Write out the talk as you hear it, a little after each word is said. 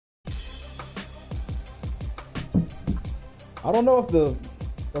I don't know if the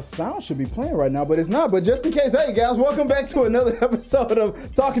sound should be playing right now, but it's not. But just in case, hey guys, welcome back to another episode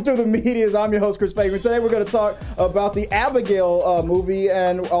of Talking Through the Medias. I'm your host, Chris Fagan. Today we're going to talk about the Abigail movie,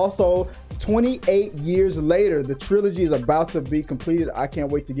 and also 28 years later, the trilogy is about to be completed. I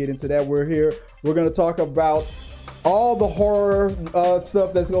can't wait to get into that. We're going to talk about all the horror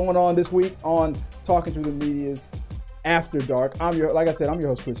stuff that's going on this week on Talking Through the Medias After Dark. Like I said, I'm your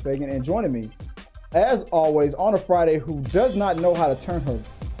host, Chris Fagan, and joining me, as always, on a Friday, who does not know how to turn her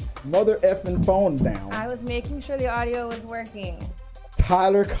mother effing phone down. I was making sure the audio was working.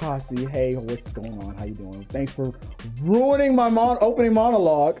 Tyler Cossey. Hey, what's going on? How you doing? Thanks for ruining my opening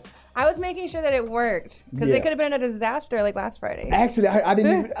monologue. I was making sure that it worked because it could have been a disaster like last Friday. Actually, I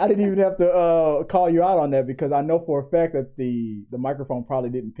didn't even have to call you out on that because I know for a fact that the microphone probably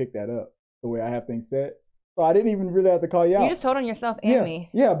didn't pick that up the way I have things set. So I didn't even really have to call you out. You just told on yourself and me.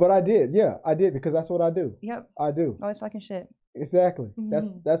 Yeah, but I did. Yeah, I did because that's what I do. Yep. I do. Always fucking shit. Exactly.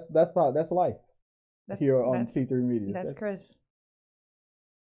 Mm-hmm. That's life. Here on C3 Media. That's Chris.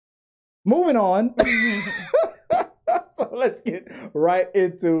 Moving on. So let's get right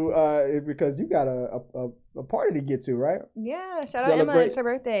into it because you got a party to get to, right? Yeah. Shout out Emma. It's her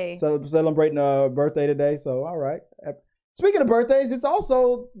birthday. Celebrating a birthday today. So all right. Speaking of birthdays, it's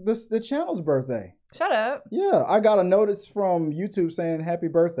also the channel's birthday. Shut up. Yeah, I got a notice from YouTube saying happy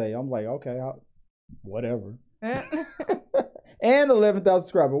birthday. I'm like, okay, whatever. And 11,000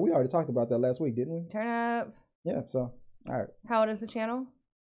 subscribers. We already talked about that last week, didn't we? Turn up. Yeah, so, all right. How old is the channel?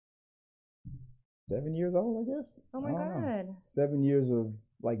 7 years old, I guess. Oh my God. 7 years of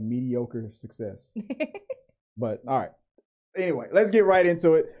like mediocre success. But all right. Anyway, let's get right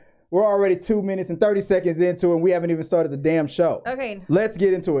into it. We're already 2 minutes and 30 seconds into it, and we haven't even started the damn show. Okay. Let's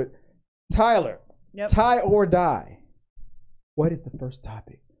get into it. Tyler, tie or die. What is the first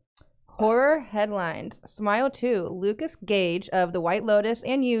topic? Horror headlines. Smile 2. Lucas Gage of The White Lotus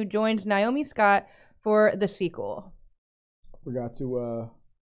and You joins Naomi Scott for the sequel. Forgot to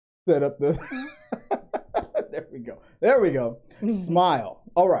set up the... There we go. Smile.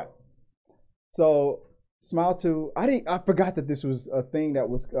 All right. So Smile 2. I forgot that this was a thing that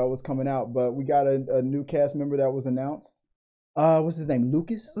was coming out, but we got a new cast member that was announced. What's his name?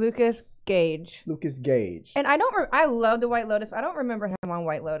 Lucas Gage. Lucas Gage. And I love The White Lotus. I don't remember him on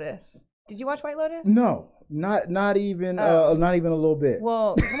White Lotus. Did you watch White Lotus? No, not even a little bit.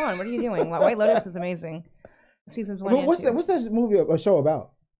 Well, come on, what are you doing? White Lotus is amazing. Seasons 1 and 2. What's that movie a show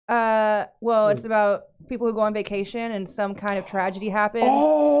about? Well, it's about people who go on vacation and some kind of tragedy happens.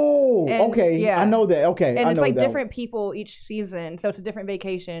 Oh, okay. Yeah. I know that. Okay. And it's like different people each season. So it's a different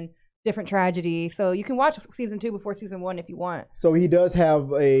vacation, different tragedy. So you can watch season 2 before season 1 if you want. So he does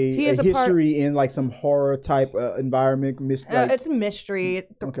have a history in like some horror type environment. It's a mystery.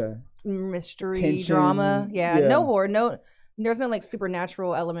 Okay. Mystery, tension, drama. Yeah. No horror. There's no like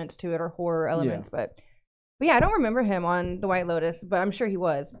supernatural elements to it or horror elements, but yeah, I don't remember him on The White Lotus, but I'm sure he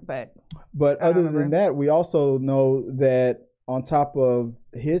was. But other than that, we also know that on top of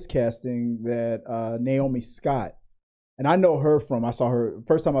his casting, that Naomi Scott, and I know her first time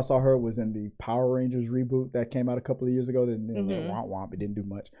I saw her was in the Power Rangers reboot that came out a couple of years ago. It didn't do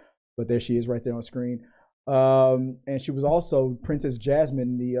much, but there she is right there on screen. And she was also Princess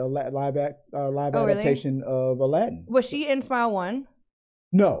Jasmine, the live adaptation of Aladdin. Was she in Smile 1?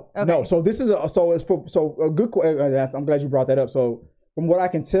 No, okay. No. So this is a good. I'm glad you brought that up. So from what I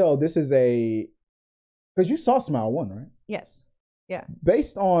can tell, this is because you saw Smile 1, right? Yes. Yeah.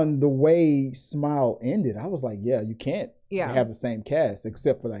 Based on the way Smile ended, I was like, yeah, you can't have the same cast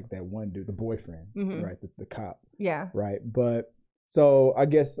except for like that one dude, the boyfriend, right? The cop. Yeah. Right. But so I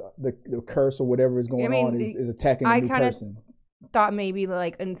guess the curse or whatever is going on is attacking a new person. I kind of thought maybe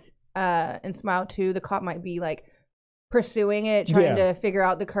like in Smile 2, the cop might be like pursuing it, trying to figure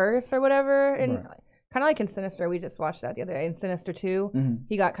out the curse or whatever. And kind of like in Sinister, we just watched that the other day. In Sinister 2,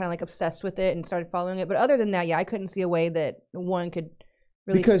 he got kind of like obsessed with it and started following it. But other than that, I couldn't see a way that one could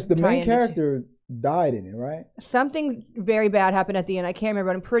really because the main character died in it, right? Something very bad happened at the end. I can't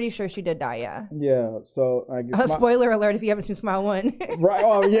remember, but I'm pretty sure she did die, yeah. Yeah, so I guess... spoiler alert if you haven't seen Smile 1. Right,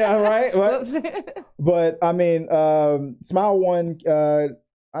 oh yeah, right? But, I mean, Smile 1...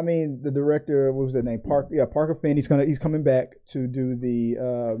 the director, what was his name? Parker Finn. He's coming back to do the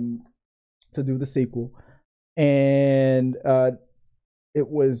sequel, and it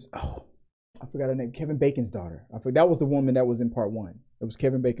was I forgot her name. Kevin Bacon's daughter. That was the woman that was in part 1. It was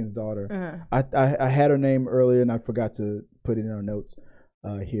Kevin Bacon's daughter. I had her name earlier and I forgot to put it in our notes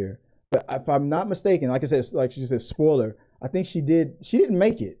here. But if I'm not mistaken, like I said, like she said, spoiler. I think she didn't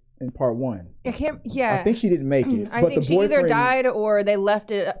make it in part 1. I think she didn't make it. I think she either died or they left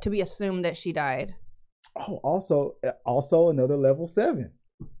it to be assumed that she died. Oh, also another level 7.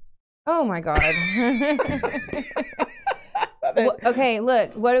 Oh my god. Okay,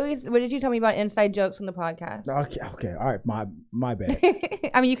 look. What did you tell me about inside jokes on the podcast? Okay, all right, my bad.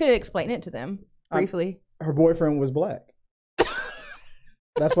 I mean, you could explain it to them briefly. Her boyfriend was black.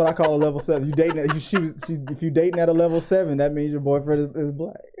 That's what I call a level 7. You dating? If you dating at a level 7, that means your boyfriend is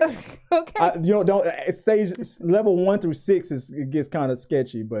black. Okay. Don't stage level 1 through 6 it gets kind of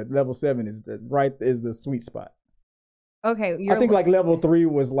sketchy, but level 7 is the sweet spot. Okay, I think like level 3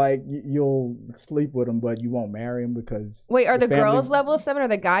 was like you'll sleep with him, but you won't marry him because. Wait, are the girls level 7 or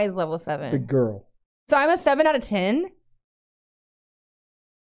the guys level 7? The girl. So I'm a 7 out of 10.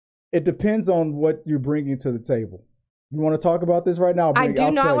 It depends on what you're bringing to the table. You want to talk about this right now? I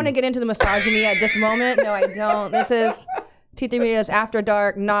do not want to get into the misogyny at this moment. No, I don't. This is T3 Media's After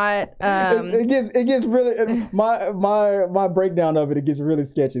Dark, not. It gets really my breakdown of it gets really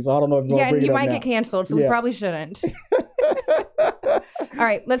sketchy. So I don't know if you might get canceled, so we probably shouldn't. All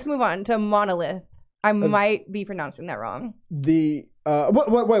right, let's move on to Monolith. I might be pronouncing that wrong. Wait!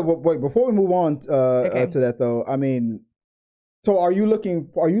 Before we move on to that, though, I mean, so are you looking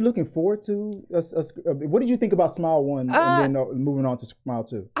forward to what did you think about Smile 1 and then moving on to Smile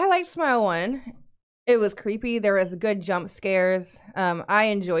 2? I liked Smile 1. It was creepy. There was good jump scares. I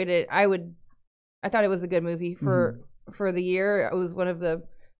enjoyed it. I thought it was a good movie for the year. It was one of the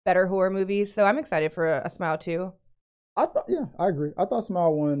better horror movies. So I'm excited for a Smile 2. I agree. I thought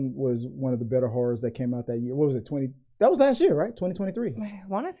Smile 1 was one of the better horrors that came out that year. What was it? That was last year, right? 2023. I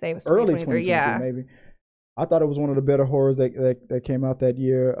want to say it was early 2023, yeah, maybe. I thought it was one of the better horrors that came out that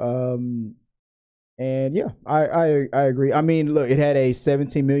year. And yeah, I agree. I mean, look, it had a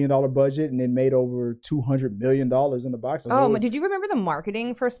 $17 million budget and it made over $200 million in the box office. Oh, did you remember the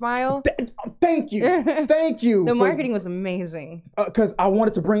marketing for Smile? Thank you. Thank you. The marketing was amazing. Because I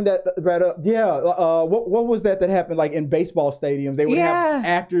wanted to bring that up. Yeah. What was that happened like in baseball stadiums? They would have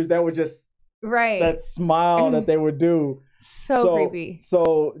actors that would just that smile that they would do. So creepy.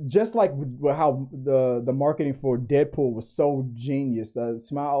 So just like how the marketing for Deadpool was so genius,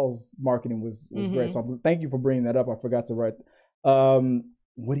 Smile's marketing was great. So thank you for bringing that up. I forgot to write.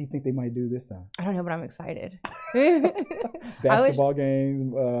 What do you think they might do this time? I don't know, but I'm excited. Basketball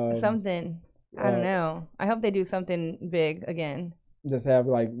games. Something. I don't know. I hope they do something big again. Just have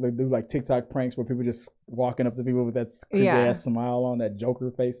do TikTok pranks where people just walking up to people with that creepy ass smile on, that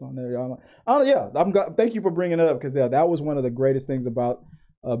Joker face on there. Thank you for bringing it up because that was one of the greatest things about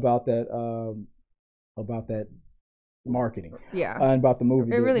that marketing. Yeah, and about the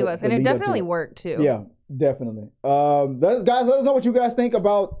movie. It really was, and it definitely worked too. Yeah, definitely. Guys, let us know what you guys think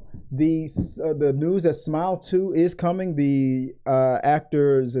about the news that Smile 2 is coming. The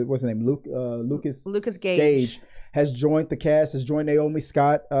actors, what's his name, Lucas Gage. Has joined the cast, has joined Naomi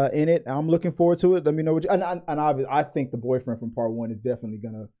Scott in it. I'm looking forward to it. Let me know what I think the boyfriend from part 1 is definitely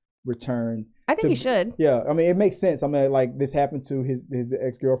gonna return. I think he should. Yeah, I mean it makes sense. I mean like this happened to his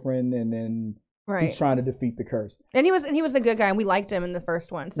ex-girlfriend and then he's trying to defeat the curse. And he was a good guy and we liked him in the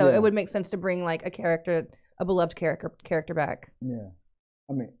first one. So it would make sense to bring like a beloved character back. Yeah.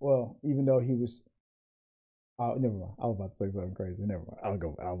 I mean, well, even though he was never mind. I was about to say something crazy. Never mind.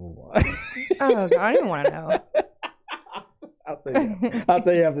 I'll move on. Oh God, I don't even want to know. I'll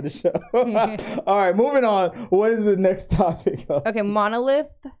tell you after the show. All right, moving on. What is the next topic? Okay,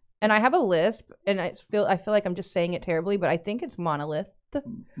 Monolith. And I have a lisp, and I feel like I'm just saying it terribly, but I think it's Monolith.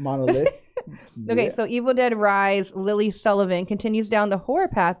 Monolith. Okay, so Evil Dead Rise, Lily Sullivan continues down the horror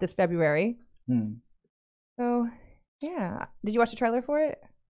path this February. So, yeah. Did you watch the trailer for it?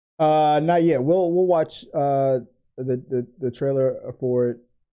 Not yet. We'll watch the trailer for it.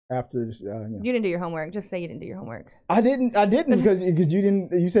 After you didn't do your homework. Just say you didn't do your homework. I didn't because you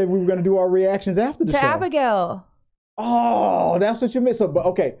didn't. You said we were going to do our reactions after the show. To Abigail. Oh, that's what you missed. So,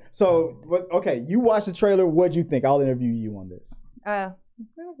 okay. You watched the trailer. What'd you think? I'll interview you on this.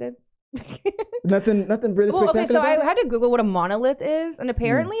 Good. nothing really spectacular. Okay, so I had to Google what a monolith is, and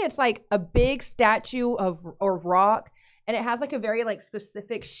apparently it's like a big statue or rock, and it has like a very like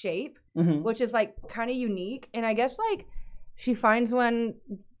specific shape, which is like kind of unique. And I guess like she finds one.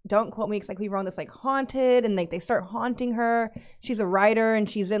 Don't quote me because like we were on this like haunted and like they start haunting her. She's a writer and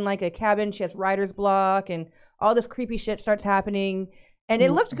she's in like a cabin. She has writer's block and all this creepy shit starts happening. And it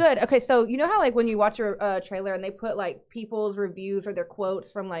looked good. Okay, so you know how like when you watch a trailer and they put like people's reviews or their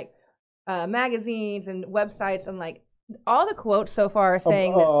quotes from like magazines and websites and like all the quotes so far are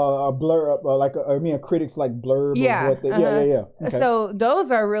saying that a blurb, a critic's like blurb. Yeah, of what yeah. Okay. So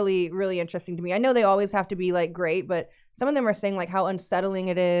those are really really interesting to me. I know they always have to be like great, but some of them are saying like how unsettling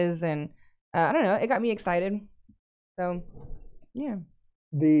it is, and I don't know. It got me excited. So, yeah.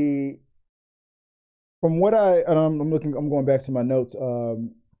 From what I'm going back to my notes.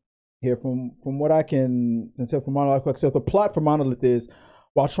 Here, from what I can tell from Monolith, so the plot for Monolith is,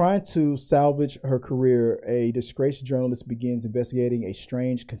 while trying to salvage her career, a disgraced journalist begins investigating a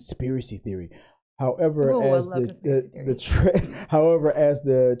strange conspiracy theory. However, as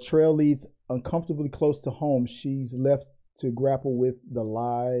the trail leads uncomfortably close to home, she's left to grapple with the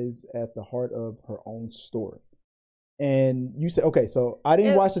lies at the heart of her own story. And you said, okay, so I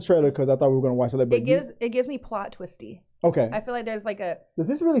didn't watch the trailer because I thought we were going to watch it. But it gives me plot twisty. Okay. I feel like there's like a. Does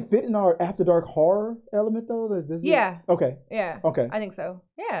this really fit in our After Dark horror element though? Yeah. Okay. Yeah. Okay. I think so.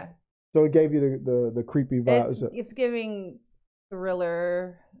 Yeah. So it gave you the creepy vibes. It's giving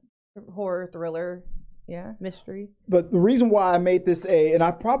horror thriller. Yeah, mystery. But the reason why I made this and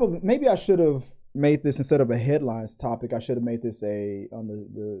maybe I should have made this instead of a headlines topic. I should have made this on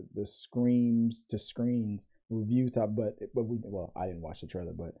the screams to screens review top. But I didn't watch the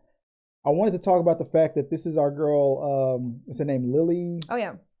trailer, but I wanted to talk about the fact that this is our girl. What's her name? Lily. Oh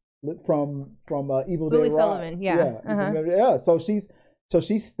yeah. From Evil Dead. Lily Sullivan. Yeah. Yeah. So she's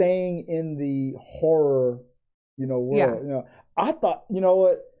staying in the horror, world. Yeah. I thought, you know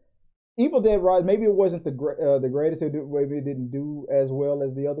what, Evil Dead Rise. Maybe it wasn't the greatest. Maybe it didn't do as well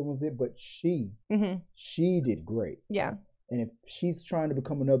as the other ones did, but she did great. Yeah. And if she's trying to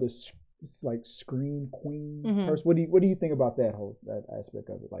become another like scream queen person, what do you think about that aspect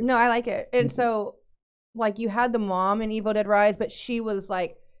of it? Like, no, I like it. And so, like, you had the mom in Evil Dead Rise, but she was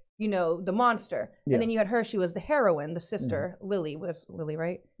like, the monster. Yeah. And then you had her, she was the heroine, the sister. Lily,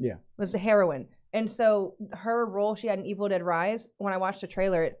 right? Yeah. Was the heroine. And so her role she had in Evil Dead Rise, when I watched the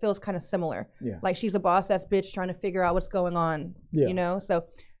trailer, it feels kind of similar. Yeah. Like she's a boss-ass bitch trying to figure out what's going on, So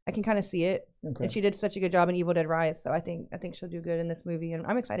I can kind of see it. Okay. And she did such a good job in Evil Dead Rise, so I think she'll do good in this movie, and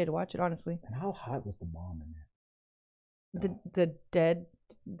I'm excited to watch it, honestly. And how hot was the mom in that? The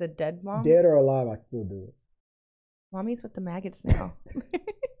dead mom? Dead or alive, I'd still do it. Mommy's with the maggots now.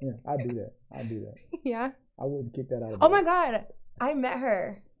 Yeah, I do that. Yeah. I wouldn't kick that out of Oh my God, I met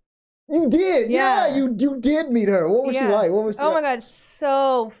her. You did? Yeah, you did meet her. What was she like? Oh my God,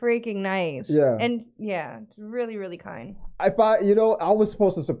 so freaking nice. Yeah. And really, really kind. I was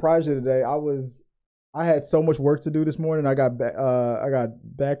supposed to surprise you today. I had so much work to do this morning. I got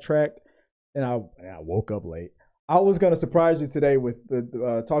backtracked, and I woke up late. I was gonna surprise you today with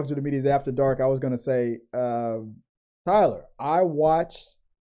the talking to the media's After Dark. I was gonna say, Tyler, I watched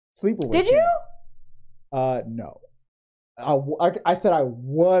Sleepaway. Did you? No. I said I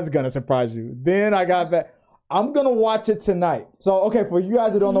was gonna surprise you. Then I got back. I'm gonna watch it tonight. So okay, for you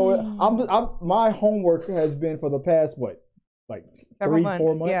guys that don't know, my homework has been for the past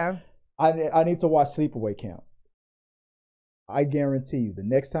 3-4 months. Yeah. I need to watch Sleepaway Camp. I guarantee you, the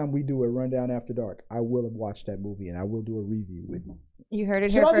next time we do a rundown After Dark, I will have watched that movie and I will do a review with you. You heard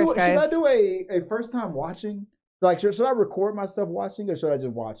it here first, guys. Should I do a first time watching? Like, should I record myself watching, or should I just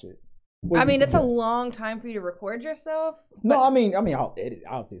watch it? It's a long time for you to record yourself. No, I mean, I'll edit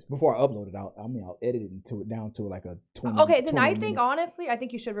out this before I upload it out. I'll edit it down to like a 20. Okay, then I think honestly, I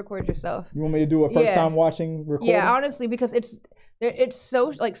think you should record yourself. You want me to do a first time watching recording? Yeah, honestly, because it's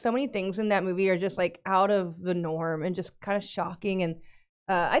so so many things in that movie are just like out of the norm and just kind of shocking, and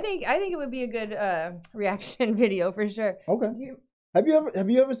I think it would be a good reaction video for sure. Okay. Have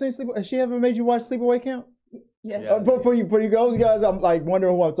you ever seen Sleep? Has she ever made you watch Sleepaway Camp? Yeah. For you guys, I'm like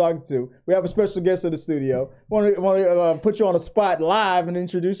wondering who I'm talking to. We have a special guest in the studio. Want to put you on the spot live and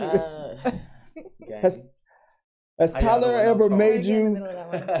introduce you? Has Tyler ever made you?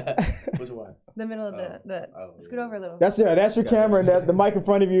 Which one? The middle of the. Scoot over a little. That's your camera, and the mic in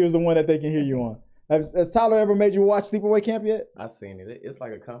front of you is the one that they can hear you on. Has Tyler ever made you watch Sleepaway Camp yet? I've seen it. It's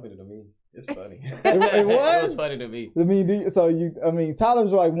like a comedy to me. It's funny. It was? It was funny to me.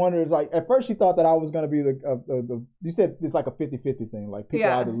 Tyler's like wondering, like, at first she thought that I was going to be the you said it's like a 50-50 thing. Like, people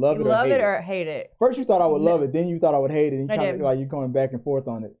either love it or hate it. First you thought I would love it, then you thought I would hate it, and you kind of like you're going back and forth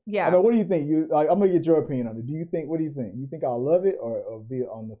on it. Yeah. I mean, what do you think? I'm going to get your opinion on it. What do you think? You think I'll love it or be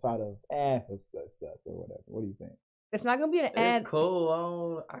on the side of it sucks or whatever? What do you think? It's not going to be an ad. It's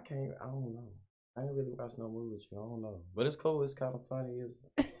cool. I don't know. I ain't really watched no movies. I don't know. But it's cool. It's kind of funny.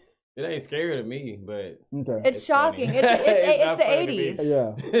 It ain't scary to me, but okay. It's shocking. It's the 80s.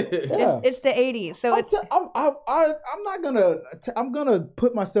 Yeah. It's the 80s. So I'm gonna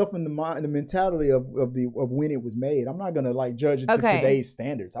put myself in the mentality of when it was made. I'm not gonna like judge it to today's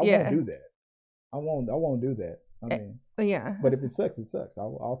standards. I won't do that. I won't do that. I mean, yeah. But if it sucks, it sucks.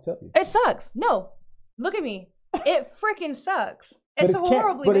 I'll tell you. It sucks. No, look at me. It freaking sucks. It's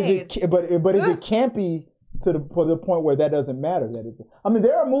horribly made. But is it campy to the point where that doesn't matter? I mean,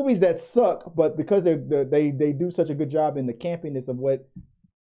 there are movies that suck, but because they do such a good job in the campiness of what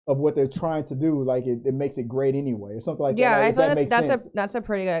of what they're trying to do, like it makes it great anyway, or something like yeah, that. I feel that's a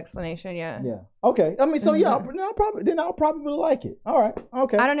pretty good explanation. Yeah. Yeah. Okay. I mean, so yeah, I'll probably like it. All right.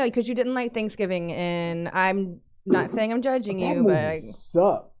 Okay. I don't know because you didn't like Thanksgiving, and I'm not saying I'm judging you, but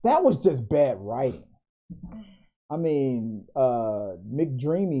sucked. That was just bad writing. I mean,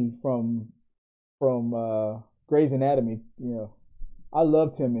 McDreamy from Grey's Anatomy, I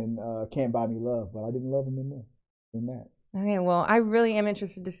loved him in Can't Buy Me Love, but I didn't love him in that. Okay, well, I really am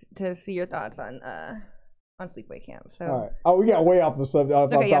interested to see your thoughts on Sleepaway Camp. So, all right. Oh, we got way off the subject.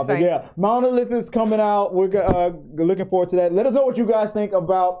 Topic. Yeah, Monolith is coming out. We're looking forward to that. Let us know what you guys think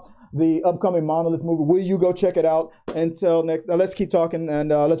about the upcoming Monolith movie. Will you go check it out? Until next, let's keep talking and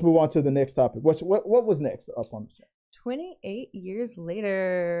let's move on to the next topic. What was next up on the show? 28 years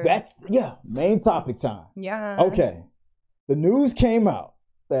later. That's main topic time. Yeah. Okay. The news came out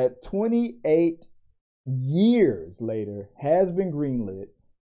that 28 years later has been greenlit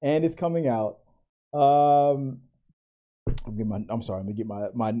and is coming out. I'm sorry, let me get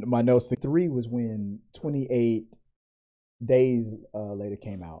my notes. 3 was when 28 days later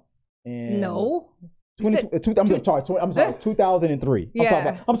came out. And no. 2003.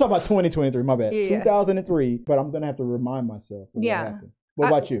 Yeah. I'm talking about 2023. My bad. Yeah. 2003. But I'm gonna have to remind myself. What happened. What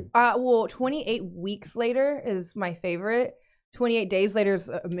about you? Well, 28 weeks later is my favorite. 28 days later is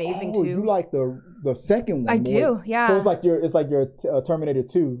amazing too. You like the second one? I do. Yeah. So it's like your Terminator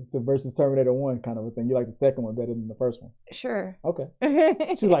 2 versus Terminator 1 kind of a thing. You like the second one better than the first one? Sure. Okay.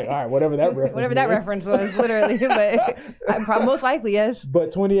 She's like, all right, whatever that reference was, literally, but most likely yes.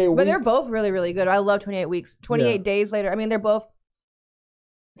 But 28 weeks. But they're both really, really good. I love 28 weeks. 28 days later. I mean, they're both.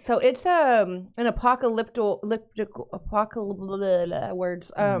 So it's an apocalyptic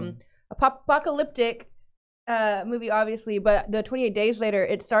movie, obviously, but the 28 days later,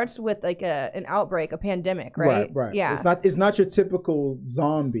 it starts with like an outbreak, a pandemic, right? Right. Yeah. It's not your typical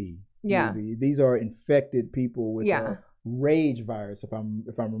zombie movie. These are infected people with a rage virus, if I'm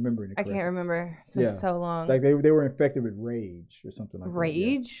remembering it correctly. I can't remember. It's been so long. Like they were infected with rage or something like that.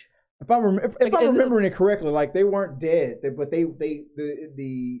 Rage? If I'm remembering it correctly, like they weren't dead, but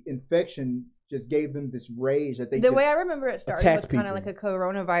the infection just gave them this rage that they. The way I remember it started was kind of like a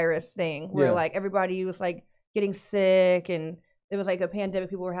coronavirus thing, where like everybody was like getting sick, and it was like a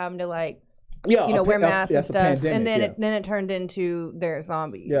pandemic. People were having to like, wear masks and stuff, and then it turned into their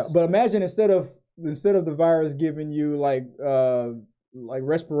zombies. Yeah, but imagine instead of the virus giving you like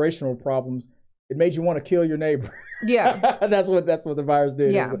respirational problems, it made you want to kill your neighbor. Yeah, that's what the virus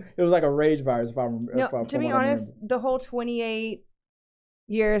did. Yeah, it was like a rage virus. To be honest, the whole 28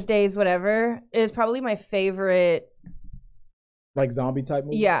 years, days, whatever is probably my favorite. Like zombie type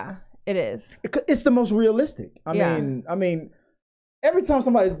movie. Yeah, it is. It's the most realistic. I mean, every time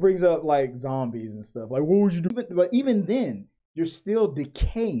somebody brings up like zombies and stuff, like what would you do? But even then, you're still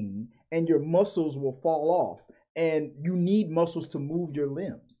decaying, and your muscles will fall off, and you need muscles to move your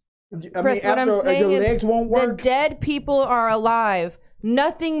limbs. Chris, what I'm saying your legs won't work. The dead people are alive.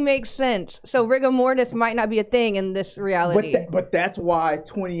 Nothing makes sense. So rigor mortis might not be a thing in this reality. But that's why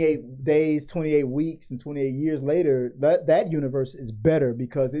 28 days, 28 weeks, and 28 years later, that universe is better,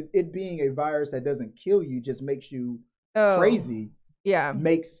 because it being a virus that doesn't kill you just makes you crazy. Yeah.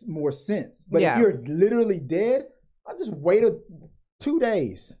 Makes more sense. But if you're literally dead, I just wait 2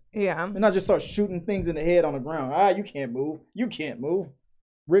 days. Yeah. And I just start shooting things in the head on the ground. You can't move. You can't move.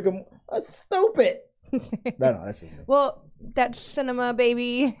 Rigor, that's stupid. No, that's just well, that's cinema,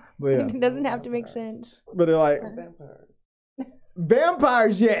 baby. It doesn't have to make sense. But they're like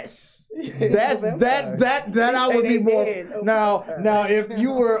vampires, yes. That I would be more. Now, if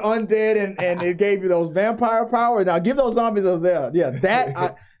you were undead and it gave you those vampire powers, now give those zombies those there. Yeah,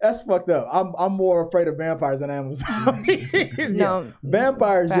 that's fucked up. I'm more afraid of vampires than I am of zombies. No,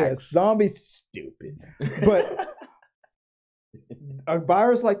 vampires, yes. Zombies, stupid. But a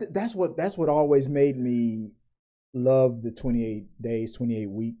virus like that, that's what always made me love the 28 days, 28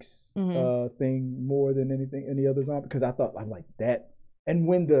 weeks thing more than any other zombie, because I thought I'm like that. And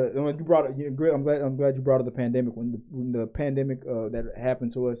when you brought it, I'm glad you brought up the pandemic. When the pandemic that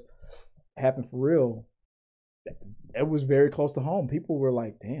happened to us happened for real, it was very close to home. People were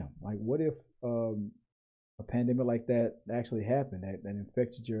like, "Damn, like what if a pandemic like that actually happened that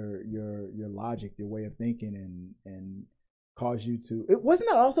infected your logic, your way of thinking, and cause you to." It wasn't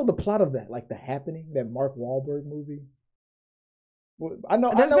that also the plot of that, like The Happening, that Mark Wahlberg movie. I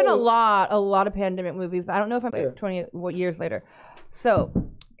know there's been a lot of pandemic movies, but I don't know if I'm 20 years later. So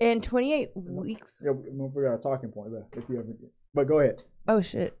in 28 weeks, we got a talking point, but go ahead. Oh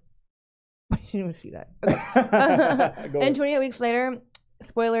shit, I didn't even see that. Okay. And 28 weeks later,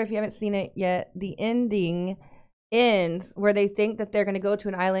 spoiler if you haven't seen it yet, the ending ends where they think that they're going to go to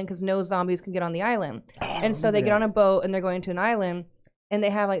an island because no zombies can get on the island. And so they get on a boat and they're going to an island, and they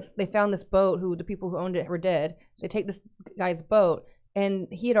found this boat who the people who owned it were dead. They take this guy's boat, and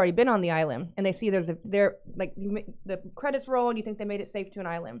he had already been on the island, and they see the credits roll and you think they made it safe to an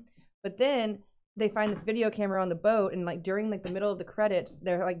island. But then they find this video camera on the boat, and like during like the middle of the credits,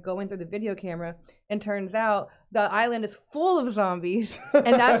 they're like going through the video camera, and turns out the island is full of zombies,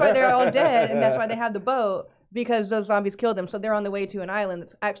 and that's why they're all dead, and that's why they have the boat, because those zombies killed them. So they're on the way to an island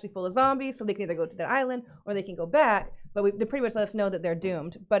that's actually full of zombies, so they can either go to that island or they can go back. But they pretty much let us know that they're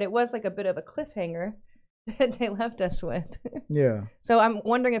doomed. But it was like a bit of a cliffhanger that they left us with. Yeah. So I'm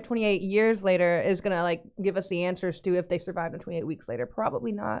wondering if 28 years later is gonna like give us the answers to if they survived in 28 weeks later.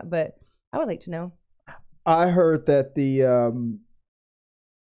 Probably not, but I would like to know. I heard that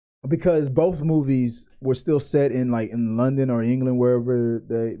because both movies were still set in London or England, wherever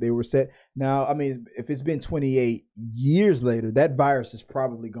they were set. Now, I mean, if it's been 28 years later, that virus has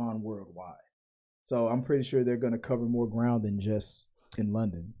probably gone worldwide. So I'm pretty sure they're going to cover more ground than just in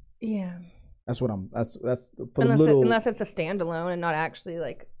London. Yeah. That's unless it's a standalone and not actually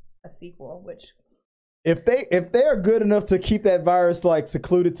like a sequel, which if they are good enough to keep that virus like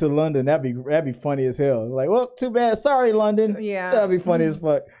secluded to London, that'd be funny as hell. Like, well, too bad, sorry London. Yeah, that'd be funny as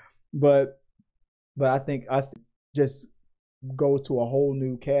fuck. But I think just go to a whole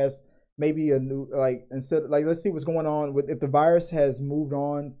new cast, maybe a new instead let's see what's going on with if the virus has moved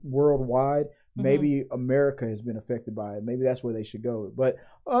on worldwide. Maybe America has been affected by it. Maybe that's where they should go. But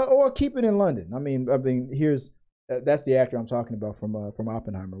or keep it in London. I mean, that's the actor I'm talking about from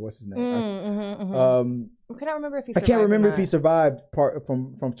Oppenheimer. What's his name? I cannot remember if he. I can't remember if he survived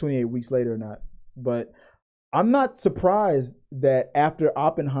from 28 weeks later or not. But I'm not surprised that after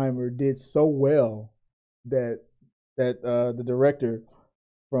Oppenheimer did so well, that the director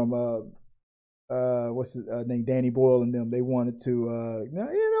from what's his name, Danny Boyle and them, they wanted to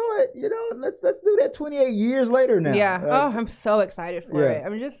let's do that 28 years later now. Yeah. I'm so excited for it.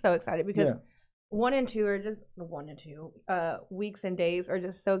 I'm just so excited because 1 and 2 are just 1 and 2 weeks and days are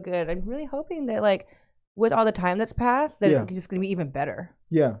just so good. I'm really hoping that like with all the time that's passed, that it's just gonna be even better.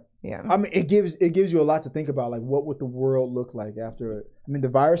 Yeah. I mean, it gives you a lot to think about. Like, what would the world look like after it? I mean, the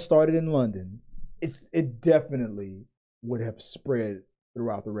virus started in London. It definitely would have spread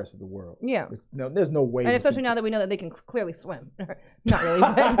throughout the rest of the world. Yeah. There's no way. And especially now that we know that they can clearly swim. Not really.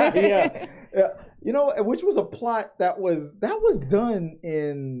 But yeah. You know, which was a plot that was done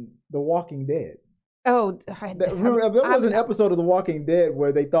in The Walking Dead. Oh, there was an episode of The Walking Dead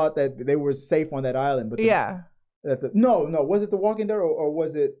where they thought that they were safe on that island, but was it The Walking Dead or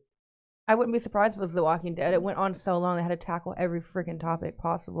was it? I wouldn't be surprised if it was The Walking Dead. It went on so long they had to tackle every freaking topic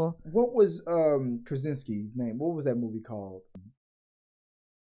possible. What was Krasinski's name? What was that movie called?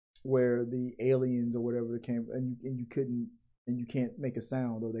 Where the aliens or whatever came and you can't make a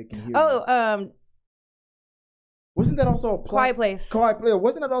sound or they can hear. Wasn't that also a plot? Quiet Place?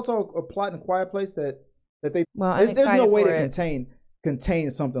 Wasn't that also a plot in Quiet Place that they? Well, there's no way to contain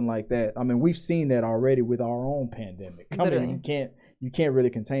something like that. I mean, we've seen that already with our own pandemic. I mean, you can't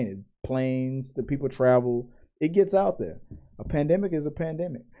really contain it. Planes, the people travel, it gets out there. A pandemic is a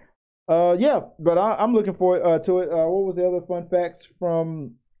pandemic. But I'm looking forward to it. What was the other fun facts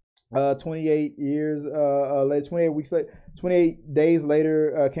from 28 years later, 28 weeks later, 28 days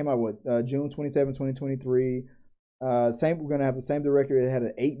later, came out June 27, 2023. We're gonna have the same director. It had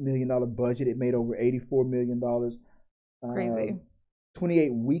an $8 million budget. It made over $84 million. Crazy.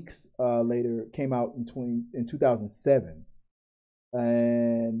 28 weeks later, came out in 2007.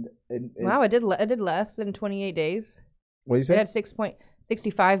 And wow, it did less than 28 days. What you say? It had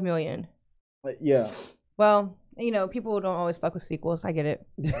 6.65 million. Yeah. Well, you know, people don't always fuck with sequels. I get it.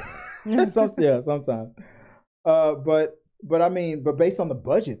 Sometimes. But I mean, based on the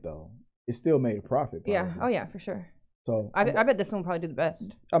budget though, it still made a profit. Probably. Yeah. Oh yeah, for sure. So I bet this one will probably do the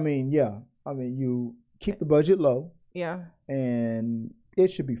best. I mean, yeah. I mean, you keep the budget low. Yeah. And it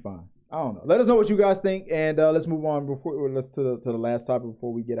should be fine. I don't know. Let us know what you guys think, and let's move on let's to the last topic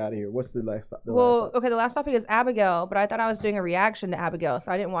before we get out of here. What's the last topic? Okay, the last topic is Abigail, but I thought I was doing a reaction to Abigail,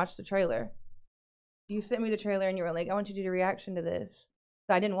 so I didn't watch the trailer. You sent me the trailer, and you were like, "I want you to do a reaction to this,"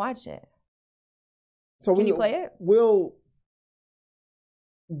 so I didn't watch it. So can you play it?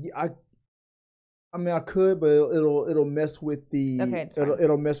 I mean, I could, but it'll mess with the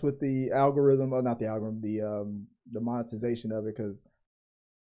it'll mess with the algorithm, or not the algorithm, the monetization of it, because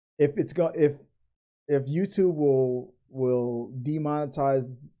if YouTube will demonetize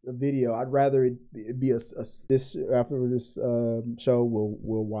the video, I'd rather it be this after this show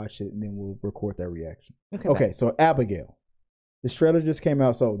we'll watch it and then we'll record that reaction. Okay, so Abigail, this trailer just came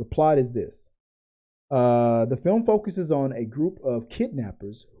out. So the plot is this: The film focuses on a group of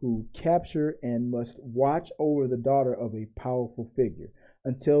kidnappers who capture and must watch over the daughter of a powerful figure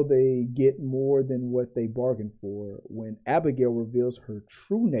until they get more than what they bargained for when Abigail reveals her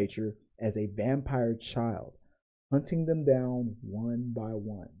true nature as a vampire child, hunting them down one by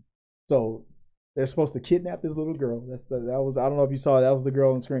one. So they're supposed to kidnap this little girl. That was I don't know if you saw it, that was the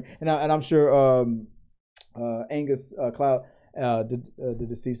girl on the screen. And I'm sure Angus Cloud, the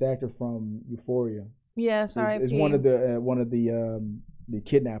deceased actor from Euphoria. Yeah, sorry. Is one of the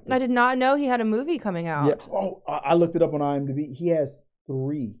kidnappers. I did not know he had a movie coming out. Yeah. Oh, I looked it up on IMDb. He has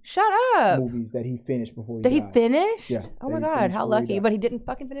 3 Shut up movies that he finished before he died. He finished? Yeah. Oh my God, how lucky! But he didn't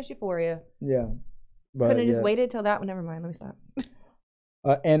fucking finish Euphoria. Yeah. But, couldn't have just waited till that one. Never mind. Let me stop.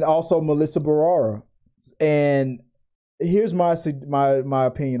 And also Melissa Barrera. And here's my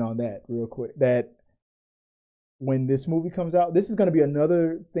opinion on that real quick. That when this movie comes out, this is going to be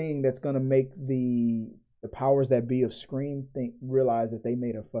another thing that's going to make the powers that be of Scream realize that they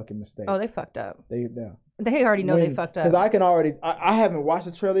made a fucking mistake. Oh, they fucked up. They already know they fucked up. Because I can already, I haven't watched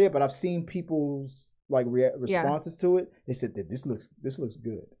the trailer yet, but I've seen people's like responses to it. They said that this looks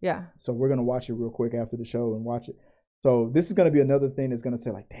good. Yeah. So we're gonna watch it real quick after the show and watch it. So this is gonna be another thing that's gonna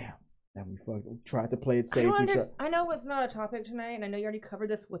say like, damn. And we tried to play it safe. I know it's not a topic tonight, and I know you already covered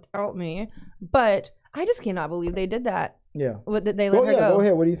this without me, but I just cannot believe they did that. Yeah. They let her go. Go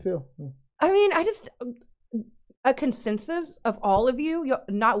ahead. What do you feel? I mean, a consensus of all of you,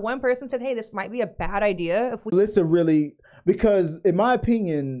 not one person said, hey, this might be a bad idea. Melissa really, because in my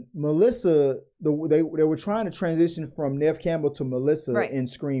opinion, Melissa, they were trying to transition from Neve Campbell to Melissa in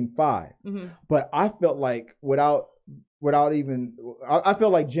Scream 5. Mm-hmm. But I felt like I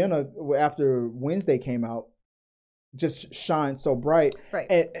felt like Jenna, after Wednesday came out, just shined so bright. Right.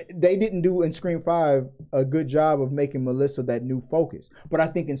 And they didn't do in Scream 5 a good job of making Melissa that new focus. But I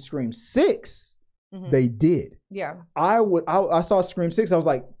think in Scream 6, they did. Yeah. I saw Scream 6. I was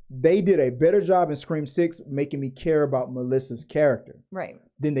like, they did a better job in Scream 6 making me care about Melissa's character. Right.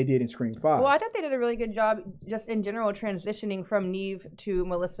 Than they did in Scream 5. Well, I thought they did a really good job just in general transitioning from Neve to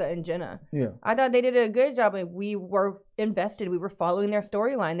Melissa and Jenna. Yeah. I thought they did a good job. We were invested. We were following their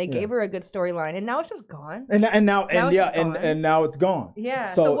storyline. They gave her a good storyline, and now it's just gone. And now it's gone. Yeah.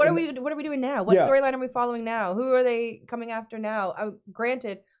 So what are we doing now? What storyline are we following now? Who are they coming after now?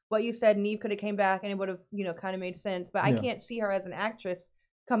 Granted, what you said, Neve could have came back and it would have, kind of made sense. But I can't see her as an actress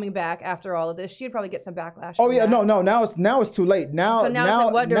coming back after all of this. She'd probably get some backlash. Oh yeah, no. Now it's too late.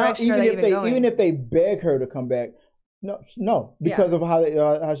 Now what direction even even if they beg her to come back, no, because of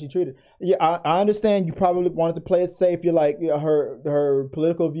how she treated. Yeah, I understand. You probably wanted to play it safe. You're like her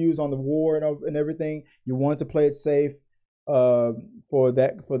political views on the war and everything. You wanted to play it safe for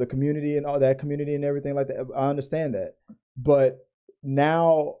the community and all that community and everything like that. I understand that, but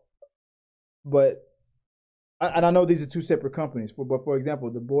now. And I know these are 2 separate companies, but for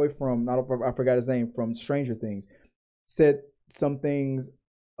example, the boy from I forgot his name from Stranger Things said some things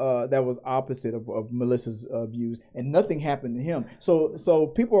that was opposite of Melissa's views, and nothing happened to him.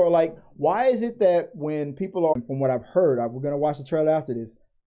 So people are like, why is it that when people are, from what I've heard, we're gonna watch the trailer after this.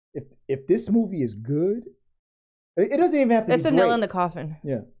 If this movie is good, it doesn't even have to. It's be a nail in the coffin.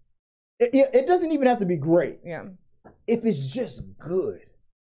 Yeah, it doesn't even have to be great. Yeah, if it's just good,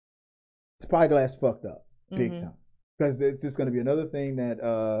 Spyglass fucked up. Big time, because it's just going to be another thing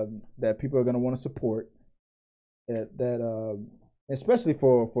that people are going to want to support. Especially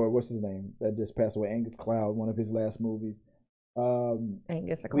for what's his name that just passed away, Angus Cloud, one of his last movies.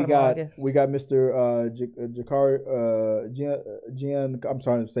 Angus, we got Mr. I'm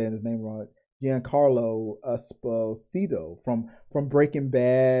sorry, I'm saying his name wrong. Giancarlo Esposito from Breaking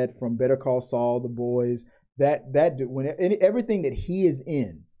Bad, from Better Call Saul, The Boys. That everything that he is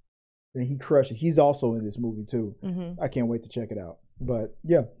in. And he crushes. He's also in this movie too. I can't wait to check it out. But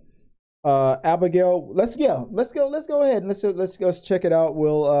yeah, Abigail, let's go ahead and let's check it out.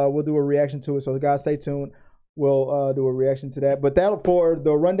 We'll do a reaction to it. So guys, stay tuned. We'll do a reaction to that. But that'll for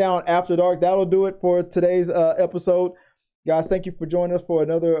the rundown after dark. That'll do it for today's episode. Guys, thank you for joining us for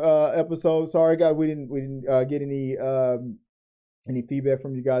another episode. Sorry, guys, we didn't get any feedback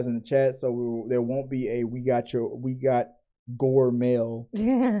from you guys in the chat, so there won't be a we got gore mail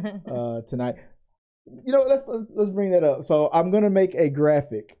tonight. Let's bring that up. So I'm gonna make a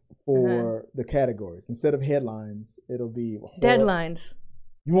graphic for the categories. Instead of headlines, it'll be deadlines.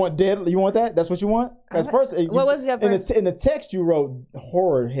 You want that? That's what you want? As first, what was the first? In the text you wrote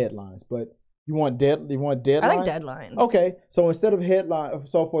horror headlines, but you want deadlines? I like deadlines. Okay, so instead of headline,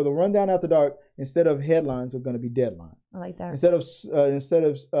 so for the rundown after dark, instead of headlines, are going to be deadline. I like that. Instead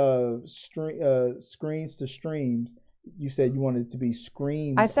of screens to streams, you said you wanted it to be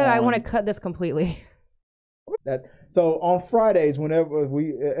screens. I said I want to cut this completely. So on Fridays,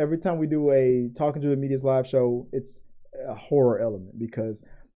 every time we do a Talking to the Media's live show, it's a horror element because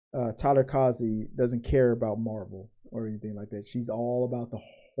Tyler Causey doesn't care about Marvel or anything like that. She's all about the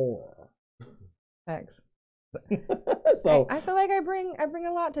horror. Thanks. So I feel like I bring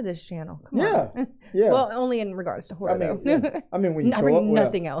a lot to this channel. Come on. Yeah. Well, only in regards to horror, though. Yeah. I mean, when you I bring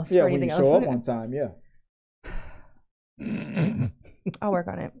nothing else. Yeah, for anything when you show up on time, yeah. I'll work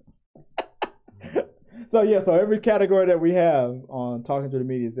on it. So every category that we have on Talking to the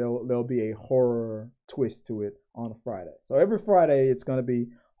Medias, there'll be a horror twist to it on a Friday. So every Friday, it's going to be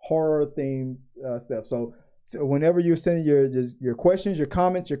horror themed stuff. So whenever you're sending your questions, your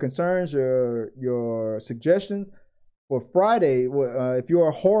comments, your concerns, your suggestions for Friday, if you're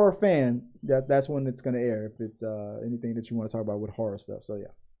a horror fan, that's when it's going to air. If it's anything that you want to talk about with horror stuff. So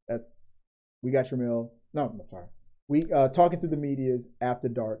yeah, we got your mail. No, I'm sorry. We Talking to the Medias After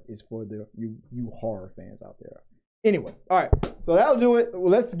Dark is for you horror fans out there. Anyway, all right, so that'll do it.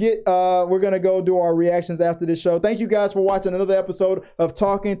 Let's get. We're gonna go do our reactions after this show. Thank you guys for watching another episode of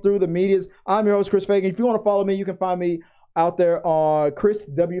Talking Through the Medias. I'm your host, Chris Fagan. If you want to follow me, you can find me out there on Chris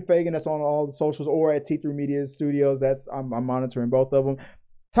W Fagan. That's on all the socials, or at T3 Media Studios. I'm monitoring both of them.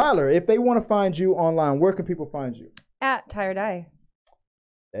 Tyler, if they want to find you online, where can people find you? At Tired Eye.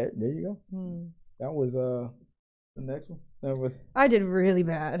 There you go. That was the next one. That was. I did really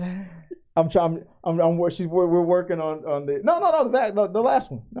bad. We're working on the the back, the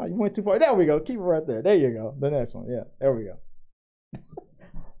last one. No, you went too far. There we go. Keep it right there. There you go. The next one. Yeah, there we go.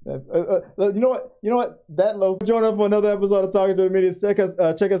 You know what? That low. Join us for another episode of Talking to the Media.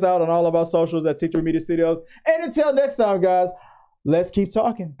 Check us out on all of our socials at T3 Media Studios. And until next time, guys, let's keep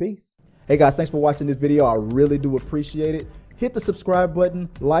talking. Peace. Hey guys, thanks for watching this video. I really do appreciate it. Hit the subscribe button,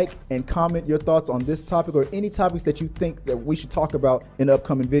 like, and comment your thoughts on this topic or any topics that you think that we should talk about in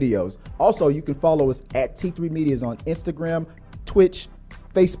upcoming videos. Also, you can follow us at T3 Medias on Instagram, Twitch,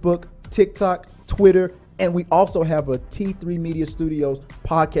 Facebook, TikTok, Twitter, and we also have a T3 Media Studios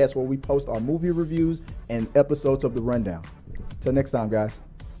podcast where we post our movie reviews and episodes of The Rundown. Till next time, guys.